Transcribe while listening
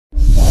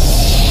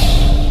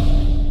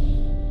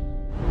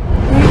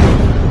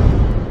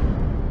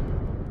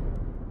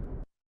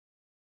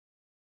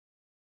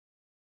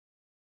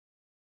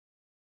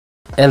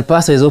El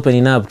Paso is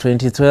opening up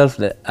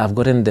 2012. I've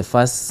gotten the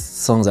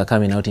first songs are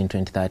coming out in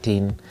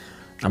 2013.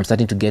 I'm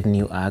starting to get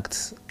new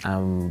acts.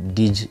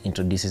 Dij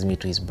introduces me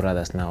to his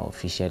brothers now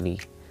officially.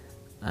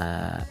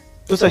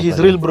 Those are his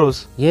real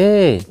bros?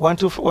 Yeah. 1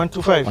 to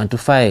 5? 1 to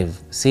 5.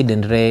 Sid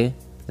and Ray.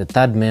 The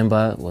third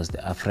member was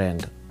a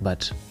friend,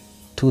 but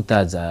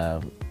 2/3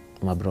 are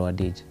my bro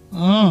Dij.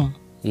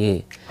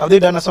 Yeah. Have they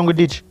done a song with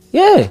Dij?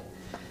 Yeah.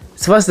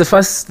 It's the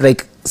first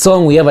like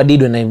song we ever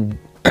did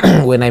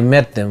when I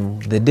met them.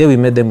 The day we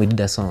met them, we did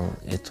a song.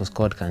 It was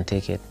called Can't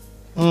Take It.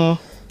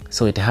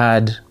 So it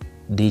had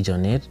Dij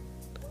on it.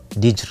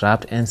 Dij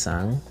rapped and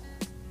sang,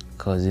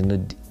 because you know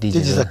Dij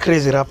is a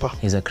crazy rapper.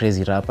 He's a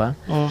crazy rapper.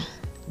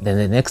 Then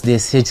the next day,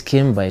 Sage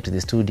came by to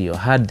the studio,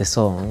 heard the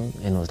song,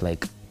 and was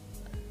like,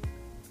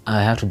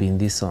 "I have to be in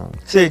this song."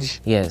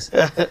 Sage? Yes.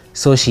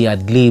 So she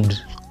ad-libbed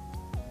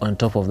on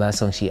top of that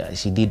song.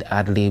 She did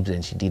ad-libs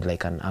and she did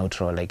like an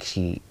outro. Like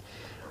she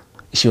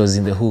was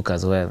in the hook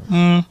as well.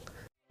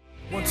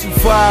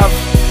 125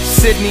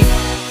 Sydney.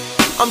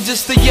 I'm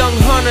just a young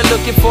hunter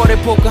looking for the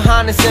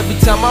Pocahontas. Every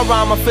time I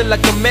rhyme, I feel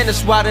like a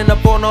menace riding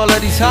up on all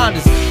of these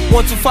Hondas.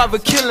 125 a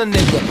killer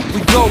nigga,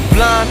 we go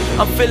blind.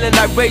 I'm feeling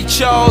like Ray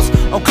Charles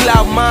on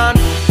cloud nine.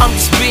 I'm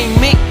just being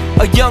me,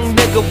 a young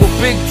nigga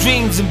with big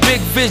dreams and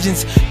big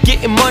visions.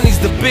 Getting money's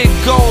the big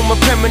goal, my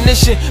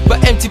premonition.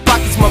 But empty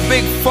pockets, my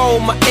big foe,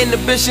 my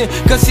inhibition.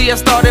 Cause see I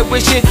started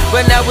wishing,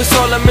 but now it's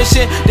all a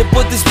mission. They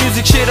put this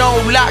music shit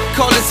on lock,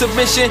 call it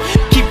submission.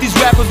 Keep these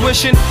rappers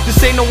wishing,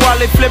 this ain't no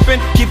wallet flipping.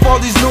 Keep all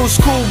these new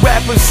school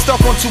rappers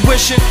stuck on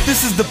tuition.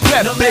 This is the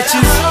prep, no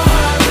bitches.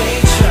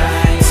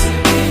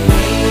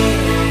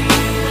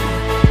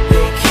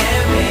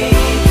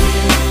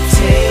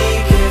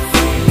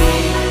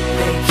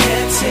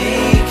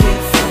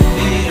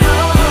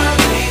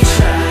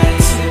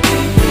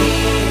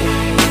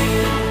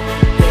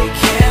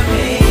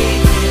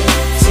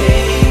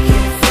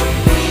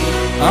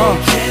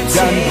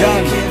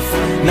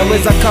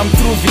 Naweza come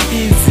through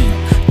easy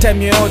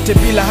time yoyote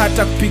bila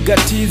hata kupiga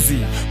tizi.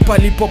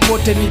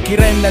 Palipopote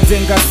nikirime na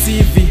zenga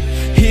CV.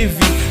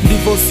 Hivi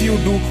ndivyo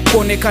siudu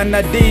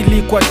kuonekana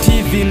daily kwa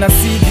TV na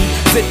CD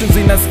zetu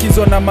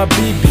zinasikizwa na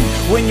mabibi.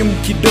 Wenye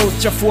mkidos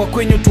chafua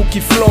kwenyu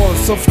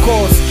tukifloss. Of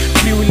course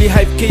Kiuli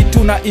hype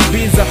K2 na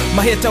Ibiza.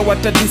 Maheta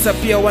watadisa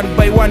pia one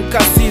by one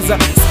kasiza.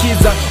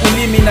 Skiza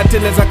ulimi na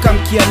teleza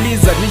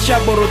kamkializa.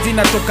 Nishaboro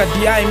zina toka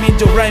DI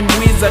minjo rhyme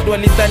wizard.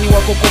 Walidhani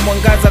wako kwa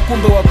mwangaza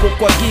kumbe wako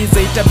kwa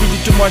giza. Itabidi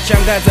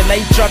tumwashangaza na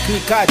hii track ni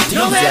katiza.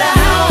 No matter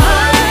how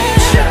hard I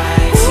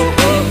try to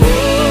be me.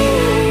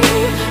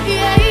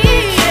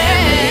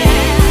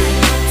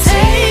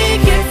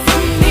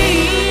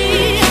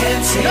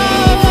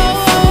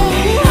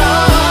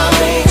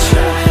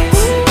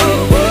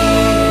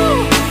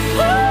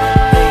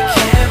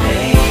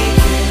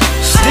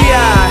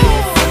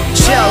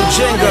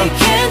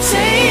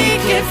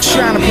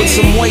 Trying to put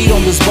some weight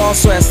on this ball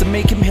so as to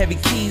make him heavy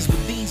keys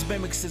with these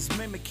mimics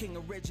mimicking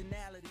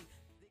originality.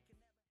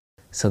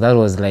 So that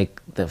was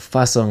like the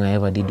first song I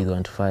ever did with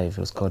 125. It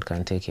was called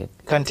Can't Take It.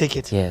 Can't Take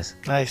It? Yes.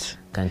 Nice.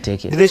 Can't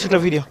Take It. Did they shoot a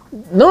video?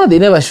 No, they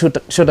never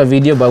shot a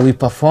video, but we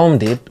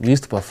performed it. We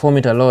used to perform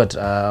it a lot.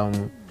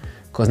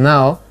 Because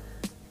now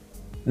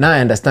I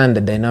understand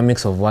the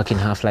dynamics of working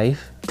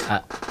Half-Life.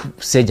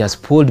 Sage has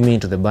pulled me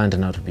into the band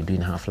now to be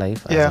doing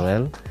Half-Life as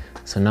well.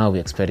 So now we're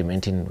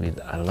experimenting with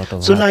a lot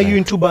of. So now you're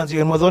in two bands.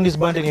 You're in Modhoni's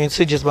band and you're in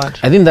Sage's band.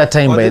 I think that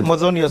time by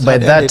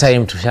that ended.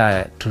 time to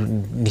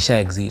Nisha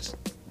exit.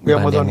 We are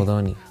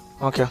Modhoni.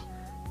 Okay.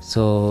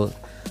 So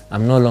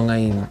I'm no longer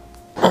in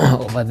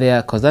over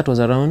there because that was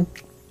around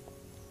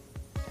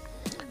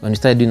when we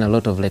started doing a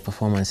lot of like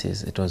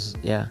performances. It was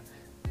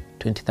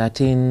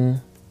 2013,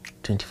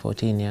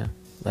 2014.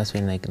 That's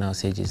when like now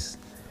Sage's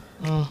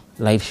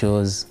live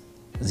shows,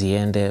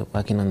 Ziende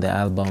working on the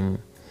album.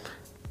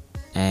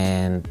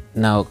 And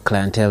now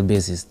clientele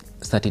base is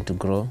starting to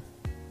grow.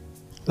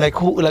 Like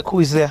who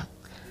is there?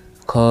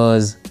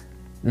 Cause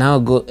now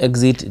go to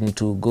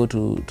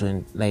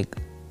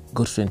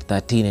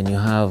 2013 and you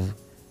have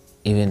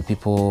even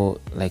people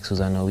like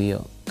Susan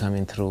Owio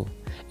coming through.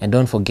 And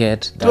don't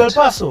forget that to El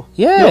Paso.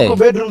 Yeah. Local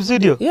bedroom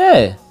studio.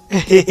 Yeah.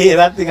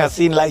 That thing has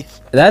seen life.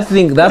 That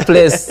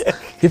place,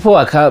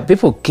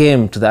 people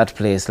came to that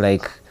place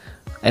like.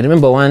 I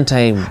remember one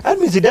time. That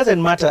means it doesn't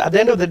matter. At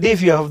the end of the day,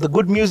 if you have the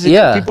good music,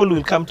 people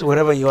will come to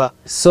wherever you are.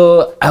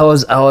 So I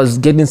was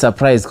getting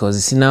surprised because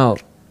you see now,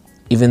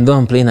 even though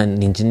I'm playing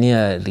an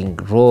engineering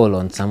role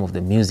on some of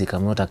the music,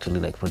 I'm not actually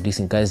like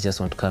producing. Guys just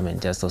want to come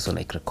and just also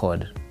like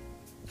record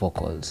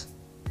vocals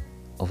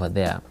over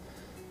there.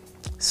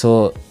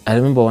 So I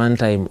remember one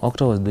time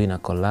Octo was doing a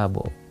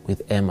collab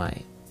with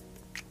MI.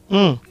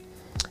 And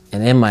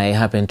MI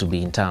happened to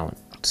be in town.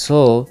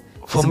 So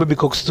for maybe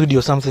Coke Studio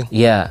or something.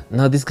 Yeah.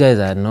 Now these guys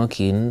are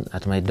knocking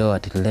at my door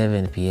at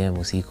 11 p.m.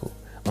 usiku.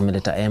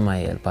 Wameleta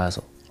MI El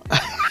Paso.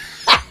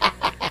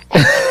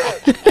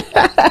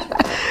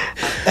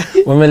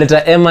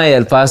 Wameleta MI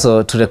El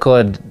Paso to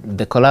record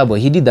the collabo.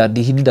 He did a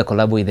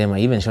collabo with MI. I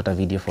even shot a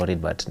video for it,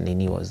 but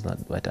Nini was not.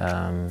 But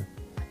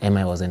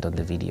MI wasn't on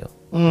the video.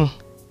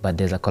 but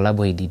there's a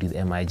collab he did with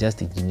Emma. I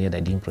just engineered, I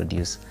didn't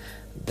produce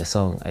the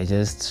song. I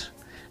just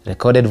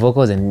recorded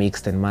vocals and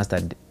mixed and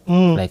mastered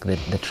like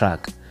the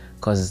track,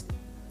 because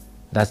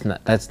that's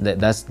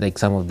like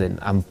some of the,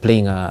 I'm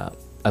playing a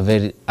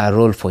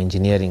role for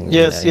engineering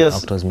in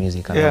Octo's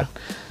music. And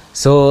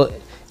so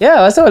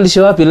yeah, wasa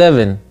walishow up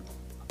 11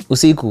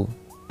 usiku.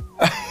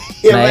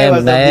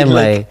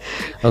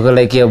 Wako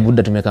like yeah,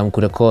 buda tumeka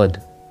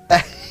mkurecord.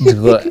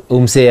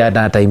 Umse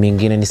ada time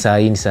ingine ni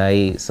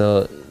sahi.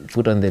 So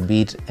put on the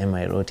beat, and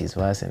I wrote his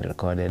verse and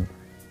recorded.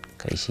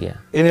 Kaishia.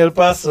 In El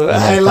Paso.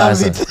 I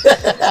love it.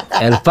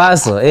 El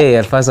Paso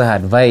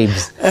had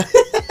vibes.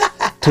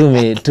 Too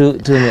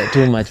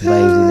much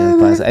vibes in El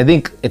Paso. I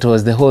think it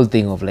was the whole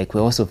thing of like I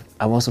was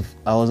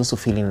also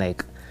feeling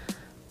like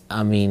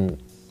I'm in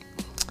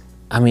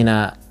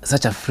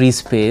such a free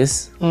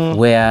space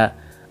where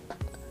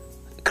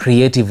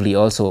creatively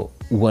also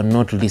we're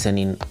not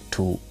listening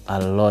to a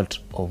lot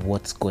of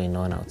what's going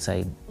on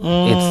outside.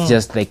 It's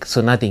just like,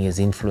 so nothing is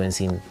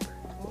influencing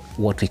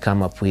what we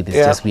come up with. It's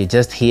just, we're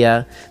just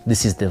here.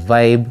 This is the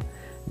vibe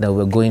that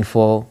we're going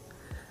for.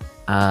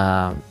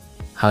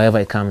 However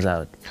it comes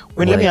out.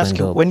 Let me ask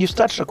you, when you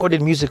start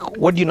recording music,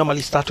 what do you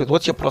normally start with?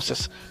 What's your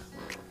process?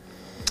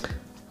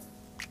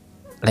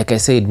 Like I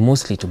said,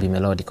 mostly to be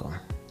melodical.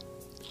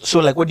 So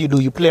like what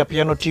do? You play a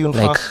piano tune?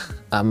 Like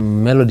a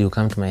melody will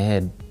come to my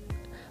head.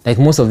 Like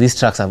most of these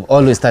tracks have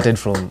always started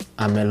from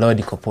a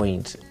melodical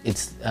point.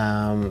 It's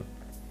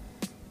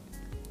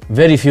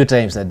very few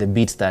times that the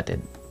beat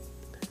started.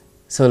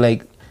 So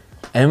like,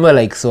 I remember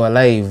like So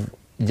Alive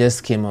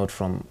just came out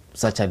from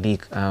such a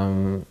leak.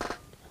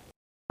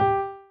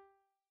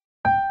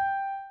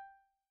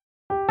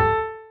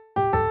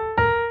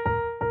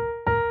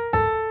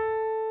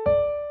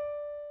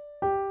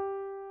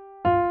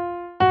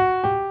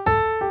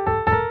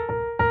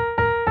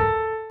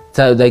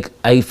 So like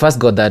I first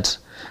got that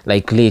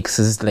like licks,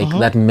 it's like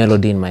that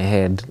melody in my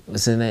head.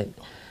 It's like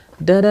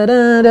da da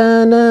da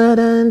da da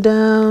da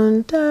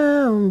down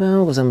down.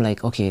 Because I'm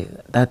like, okay,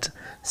 that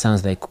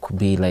sounds like could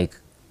be like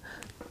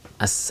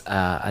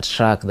a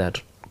track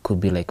that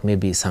could be like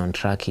maybe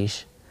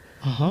soundtrackish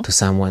to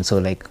someone. So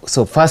like,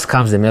 so first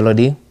comes the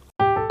melody.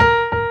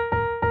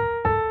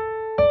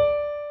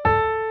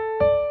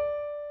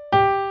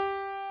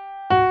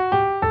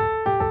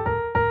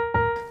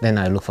 Then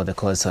I look for the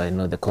chords, so I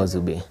know the chords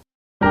will be.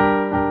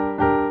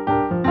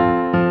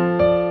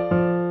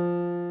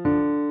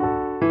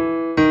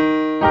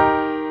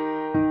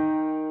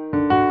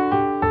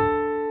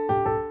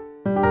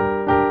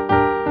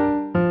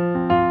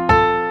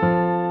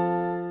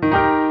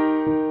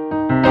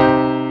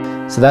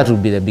 So that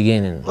would be the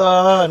beginning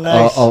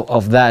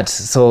of that.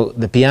 So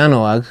the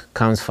piano work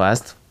comes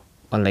first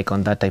on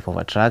that type of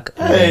a track.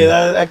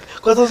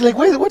 Because I was like,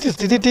 where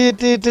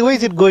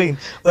is it going?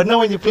 But now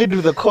when you played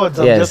with the chords,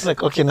 I'm just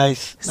like, okay,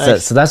 nice.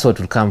 So that's what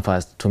will come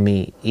first to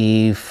me,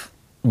 if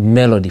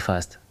melody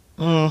first.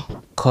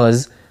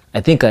 Because I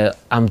think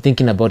I'm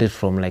thinking about it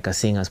from like a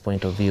singer's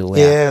point of view,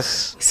 where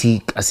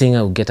see a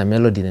singer will get a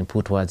melody then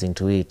put words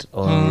into it,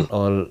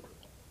 or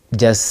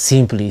just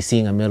simply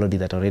sing a melody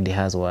that already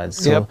has words.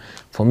 So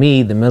for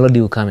me, the melody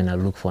will come and I'll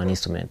look for an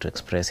instrument to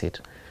express it.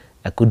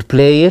 I could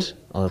play it,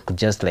 or I could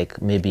just like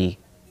maybe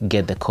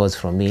get the chords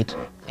from it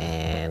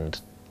and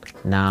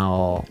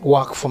now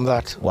work from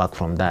that.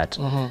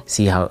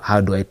 See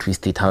how do I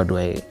twist it? How do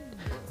I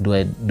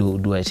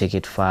take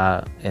it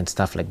far and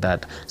stuff like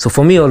that. So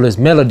for me, always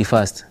melody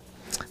first.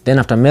 Then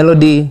after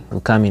melody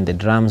will come in the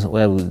drums.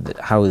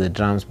 How will the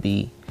drums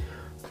be?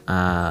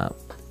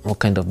 What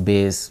kind of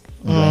bass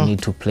do I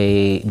need to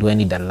play? Do I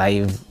need a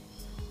live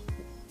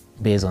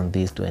bass on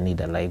this? Do I need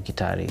a live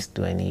guitarist?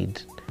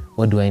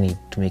 What do I need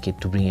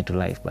to bring it to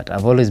life? But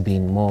I've always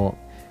been more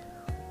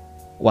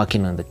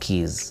working on the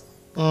keys.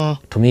 To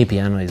me,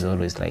 piano is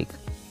always like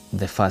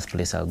the first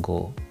place I'll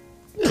go.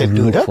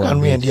 Dude, how can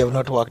me and you have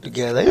not worked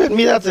together? Even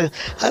me,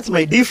 that's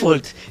my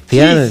default.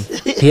 Piano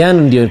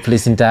ndio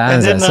place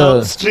nitaanza.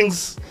 So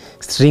strings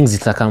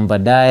itakam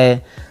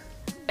baadaye,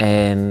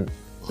 and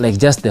like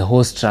just the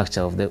whole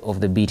structure of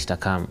the beat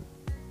itakam.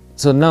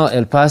 So now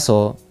El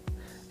Paso,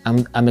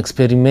 I'm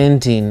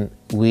experimenting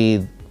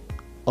with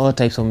all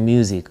types of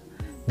music.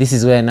 This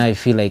is where now I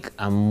feel like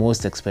I'm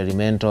most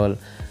experimental.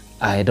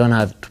 I don't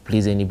have to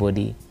please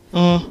anybody.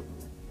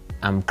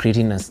 I'm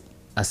creating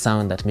a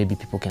sound that maybe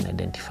people can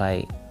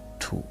identify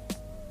to,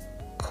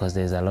 because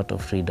there's a lot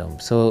of freedom.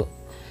 So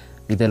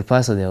with El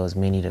Paso, there was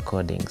many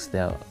recordings.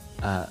 Hold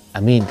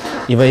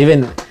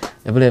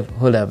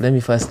up, let me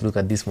first look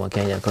at this more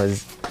Kenya,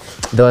 because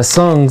there were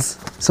songs,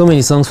 so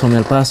many songs from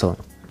El Paso.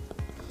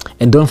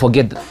 And don't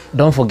forget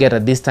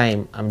at this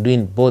time, I'm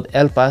doing both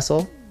El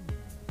Paso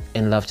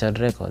and Love Child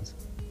Records.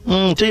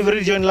 So you've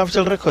already joined Love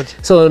Child Records?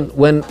 So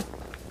when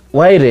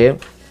Waire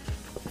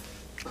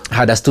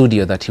had a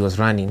studio that he was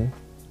running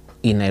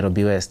in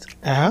Nairobi West.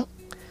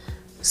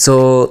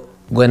 So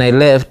when I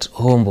left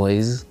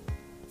Homeboys,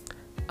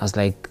 I was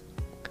like,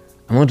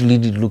 I'm not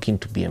really looking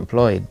to be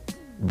employed,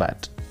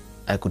 but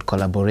I could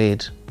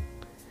collaborate.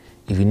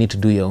 If you need to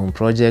do your own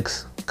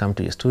projects, come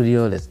to your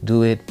studio, let's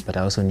do it, but I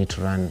also need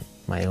to run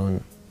my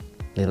own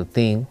little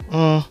thing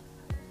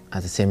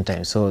at the same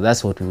time. So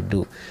that's what we would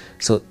do.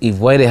 So if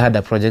Wiley had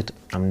a project,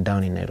 I'm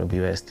down in Nairobi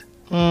West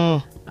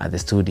at the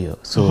studio.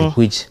 So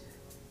which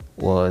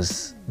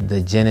was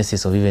the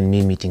genesis of even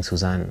me meeting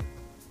Suzanne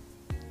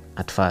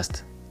at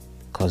first,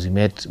 because we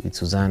met with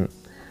Suzanne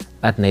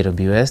at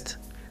Nairobi West.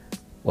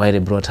 Wiley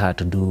brought her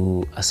to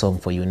do a song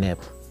for UNEP.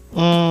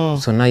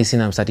 So now you see,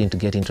 I'm starting to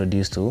get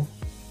introduced to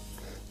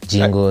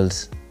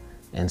jingles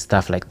and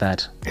stuff like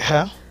that.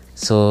 Yeah.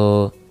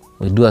 So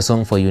we do a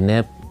song for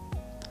UNEP.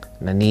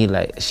 Nani,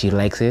 like, she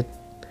likes it.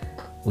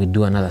 We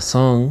do another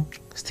song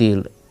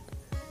still.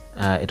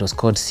 It was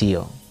called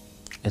Sio.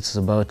 It's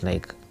about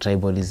like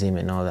tribalism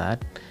and all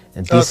that.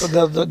 And this, so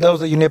that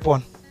was the UNEP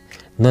one?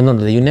 No,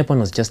 the UNEP one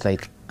was just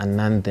like an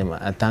anthem,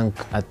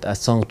 a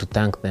song to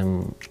thank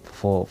them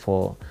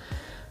for,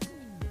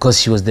 because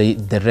she was the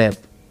rep.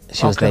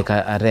 She was like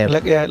a rep.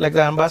 Like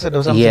the ambassador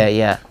or something?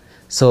 Yeah.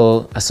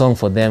 So a song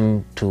for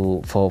them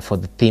for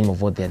the theme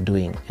of what they're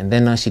doing. And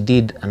then now she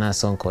did another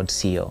song called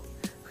Sio,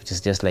 which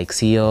is just like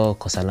Sio,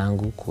 kosa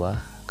langu kwa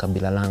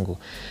kabila langu.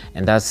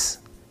 And that's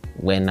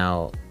when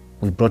now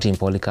we brought in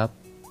Polycarp.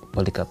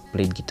 Polycarp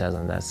played guitars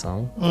on that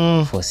song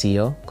for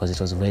Sio, because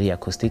it was very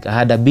acoustic. I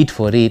had a beat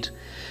for it,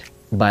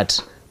 but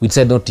we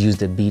decided not to use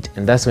the beat.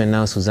 And that's when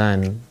now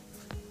Suzanne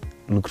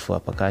looked for a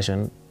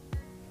percussion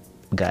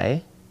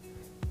guy,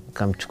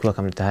 kamchukua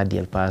kamleta hadi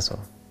El Paso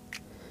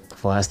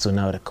for us to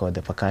now record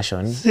the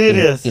percussion.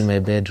 Serious? In my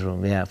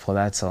bedroom, yeah, for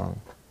that song.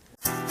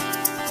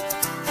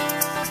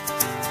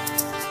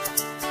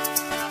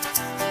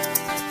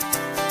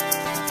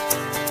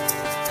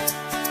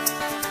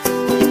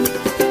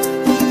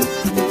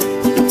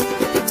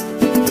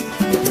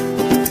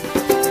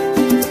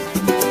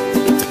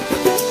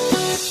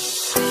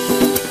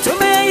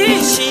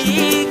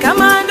 Tumeishi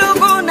kama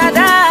ndugu na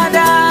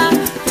dada,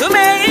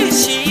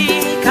 tumeishi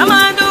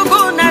kama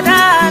ndugu na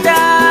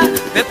dada.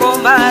 Pepo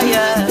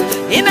mbaya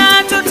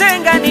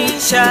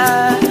inatutenganisha,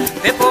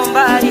 pepo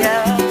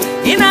mbaya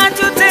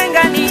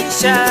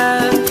inatutenganisha.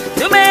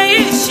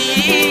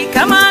 Tumeishi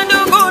kama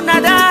ndugu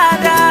na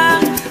dada,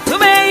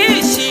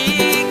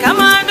 tumeishi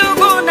kama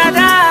ndugu na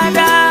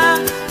dada.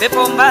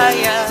 Pepo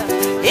mbaya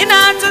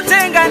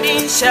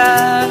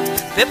inatutenganisha,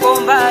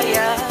 pepo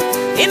mbaya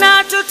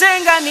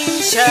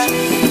inatutenganisha.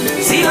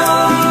 Sio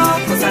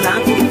kosa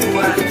langu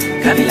kuwa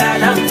kabila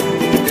langu,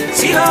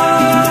 sio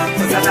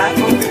kosa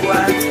lako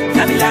kuwa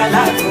kabila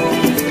lako,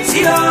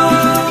 sio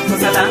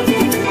kosa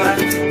langu kuwa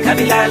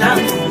kabila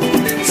langu,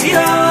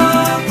 sio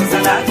kosa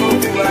lako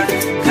kuwa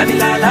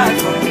kabila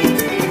lako.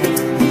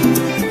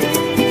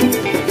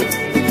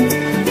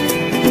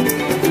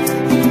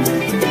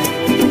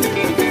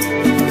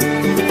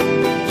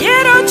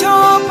 Yero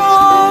chopo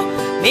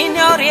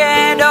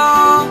minoriedo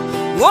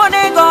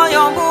wone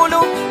goyo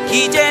mbulu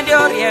kijende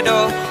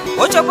oriedo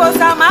ochopo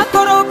sama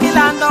koro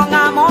kilando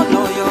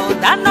ng'amonoyo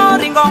dano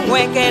ringo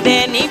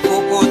ng'wekede ni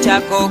koko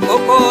chako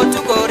koko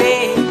tukore.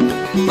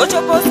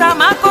 Ochopo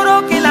sama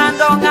koro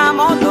kilando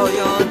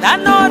ng'amonoyo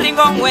dano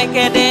ringo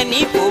ng'wekede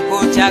ni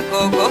koko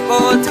chako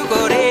koko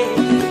tukore.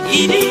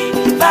 Kidi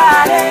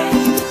bare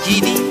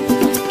kidi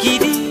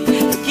kidi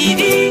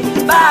kidi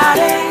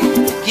bare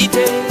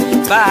kite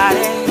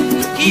bare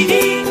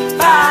kidi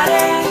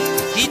bare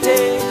kite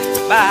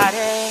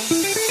bare.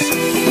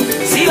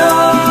 Sio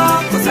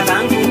kosa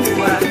langu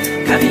kuwa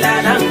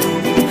kabila langu,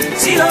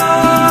 sio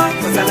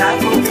kosa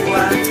lako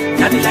kuwa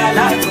kabila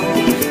lako,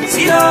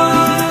 sio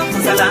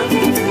kosa langu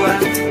kuwa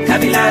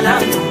kabila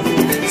langu,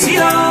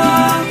 sio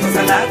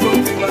kosa lako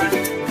kuwa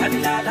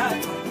kabila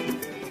lako.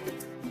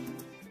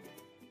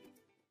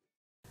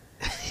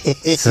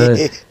 So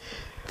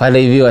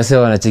pale hivi wase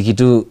wanacheki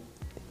tu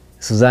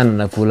Suzanne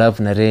na pull up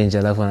na range,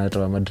 alafu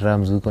anatoa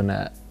madrums huko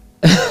na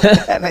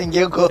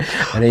anaingia huko,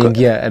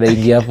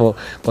 anaingia hapo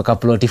kwa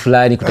kaploti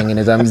fulani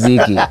kutengeneza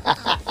muziki.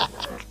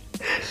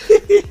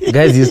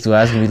 Guys used to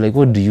ask me like,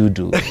 what do you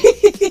do?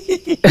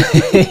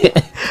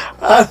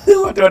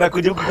 Watu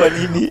wanakuja huku kwa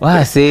nini?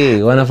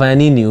 Wase wanafanya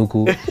nini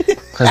huku?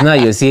 Because now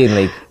you're seeing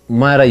like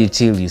mara you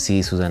chill, you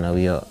see Suzanne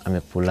huyo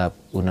amepull up,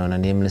 unaona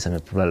Nameless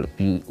amepull up,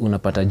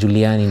 unapata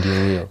Juliani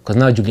ndio huyo, because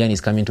now Juliani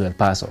is coming to El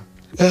Paso.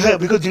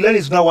 Because Juliani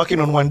is now working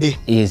on One Day.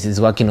 Yes, he's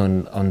working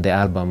on the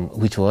album,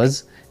 which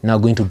was now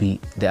going to be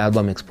the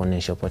album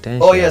Exponential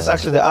Potential. Oh yes,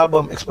 actually the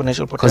album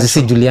Exponential Potential. Because you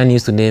see, Juliani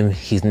used to name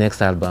his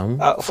next album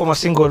from a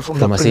single from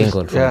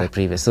the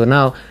previous. So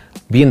now,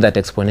 being that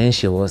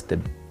Exponential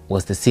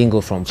was the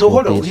single from So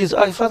Pulpit. hold on, his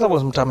father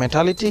was Mta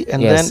Mentality,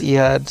 and yes, then he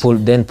had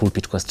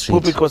Pulpit Kwa Street.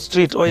 Pulpit Kwa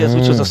Street, oh yes,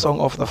 which was a song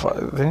of the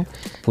father.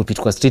 Pulpit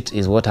Kwa Street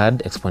is what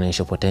had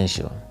Exponential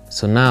Potential.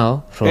 So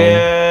now,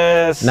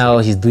 now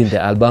he's doing the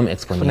album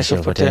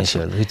Exponential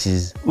Potential,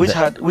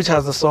 which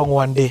has the song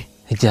One Day.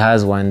 It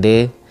has One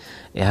Day.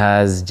 It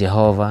has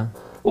Jehovah.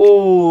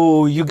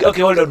 Oh,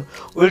 okay, hold on.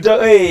 We'll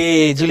talk.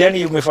 Hey,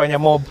 Juliani umefanya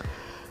mob.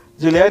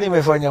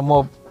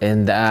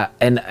 And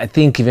I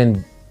think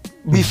even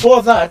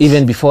before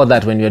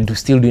that, when we were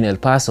still doing El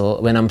Paso,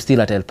 when I'm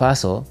still at El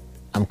Paso,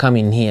 I'm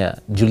coming here.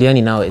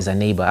 Juliani now is a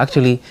neighbor.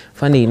 Actually,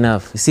 funny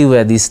enough, see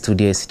where this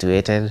studio is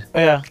situated?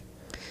 Yeah.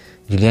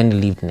 Juliani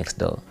lived next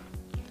door.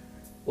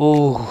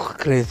 Oh,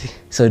 crazy.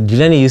 So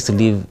Juliani used to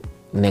live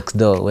next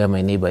door where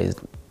my neighbor is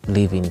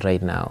living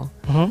right now.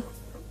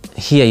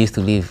 Here used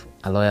to live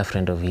a lawyer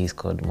friend of his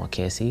called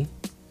Mwakesi.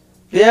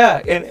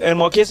 Yeah, and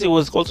Mwakesi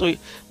was also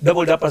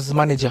doubled up as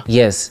manager.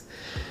 Yes.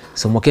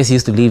 So Mwakesi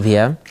used to live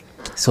here.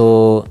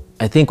 So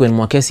I think when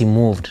Mwakesi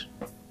moved,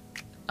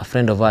 a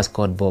friend of ours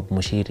called Bob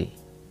Mushiri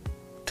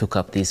took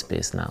up this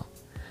space now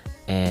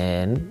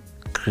and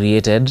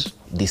created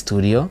the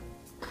studio,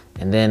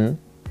 and then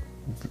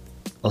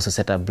also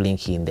set up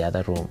Blinky in the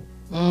other room.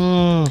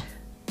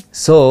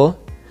 So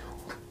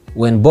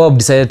when Bob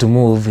decided to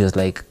move, he was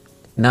like,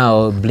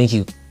 now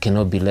Blinky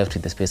cannot be left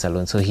with the space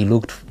alone. So they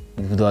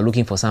were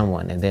looking for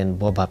someone, and then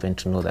Bob happened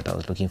to know that I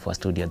was looking for a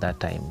studio at that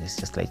time. It's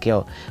just like,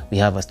 yo, we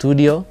have a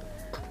studio,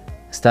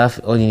 stuff,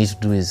 all you need to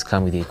do is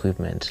come with the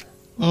equipment.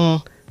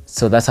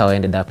 So that's how I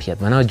ended up here.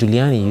 But now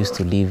Juliani used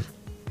to live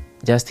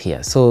just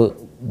here. So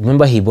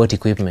remember he bought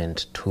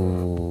equipment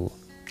for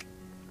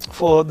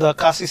the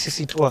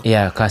KCCC tour.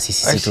 Yeah,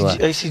 KCCC tour.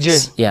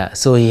 ICJ. Yeah,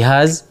 so he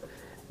has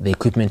the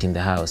equipment in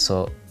the house.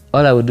 So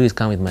all I would do is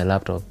come with my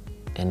laptop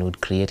and would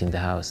create in the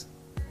house.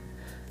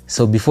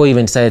 So before we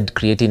even started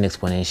creating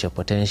Exponential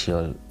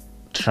Potential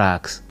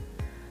tracks,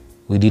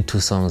 we did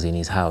 2 songs in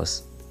his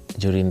house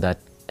during that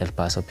El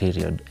Paso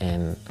period.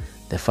 And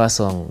the first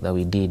song that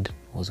we did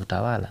was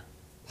Utawala.